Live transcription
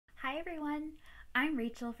everyone! I'm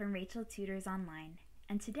Rachel from Rachel Tutors Online,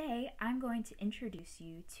 and today I'm going to introduce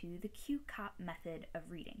you to the QCOP method of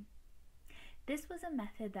reading. This was a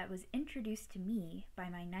method that was introduced to me by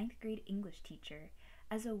my 9th grade English teacher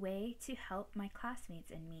as a way to help my classmates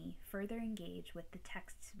and me further engage with the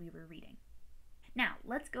texts we were reading. Now,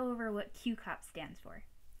 let's go over what QCOP stands for.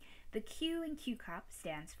 The Q in QCOP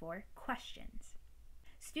stands for questions.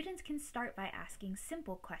 Students can start by asking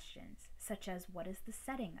simple questions, such as what is the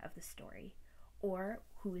setting of the story, or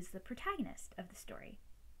who is the protagonist of the story.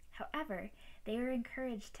 However, they are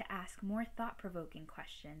encouraged to ask more thought-provoking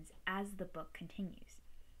questions as the book continues,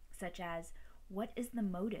 such as what is the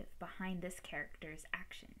motive behind this character's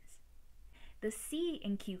actions. The C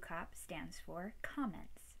in QCOP stands for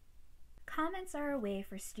comments. Comments are a way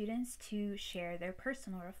for students to share their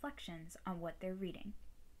personal reflections on what they're reading.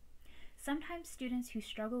 Sometimes students who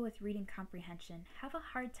struggle with reading comprehension have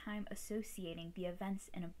a hard time associating the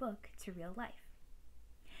events in a book to real life.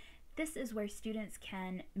 This is where students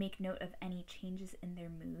can make note of any changes in their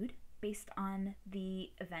mood based on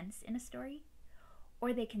the events in a story,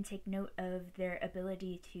 or they can take note of their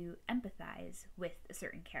ability to empathize with a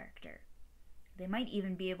certain character. They might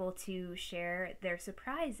even be able to share their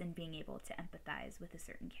surprise in being able to empathize with a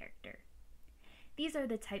certain character. These are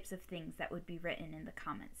the types of things that would be written in the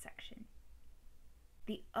comments section.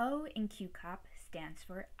 The O in QCOP stands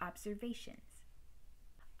for observations.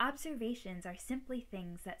 Observations are simply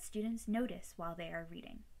things that students notice while they are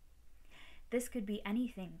reading. This could be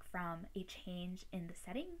anything from a change in the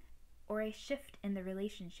setting or a shift in the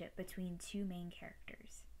relationship between two main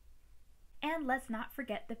characters. And let's not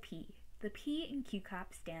forget the P. The P in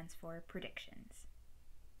QCOP stands for predictions.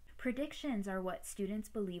 Predictions are what students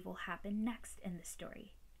believe will happen next in the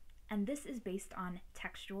story, and this is based on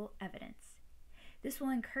textual evidence. This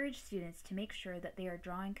will encourage students to make sure that they are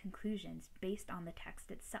drawing conclusions based on the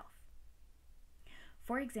text itself.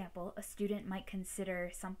 For example, a student might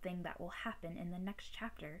consider something that will happen in the next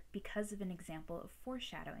chapter because of an example of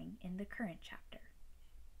foreshadowing in the current chapter.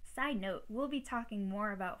 Side note, we'll be talking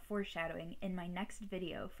more about foreshadowing in my next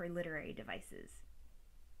video for literary devices.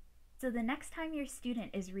 So the next time your student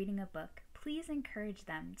is reading a book, please encourage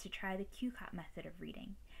them to try the QCOP method of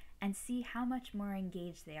reading and see how much more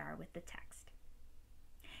engaged they are with the text.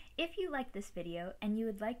 If you like this video and you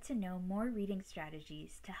would like to know more reading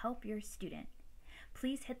strategies to help your student,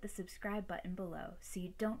 please hit the subscribe button below so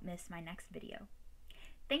you don't miss my next video.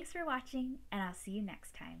 Thanks for watching, and I'll see you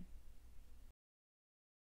next time.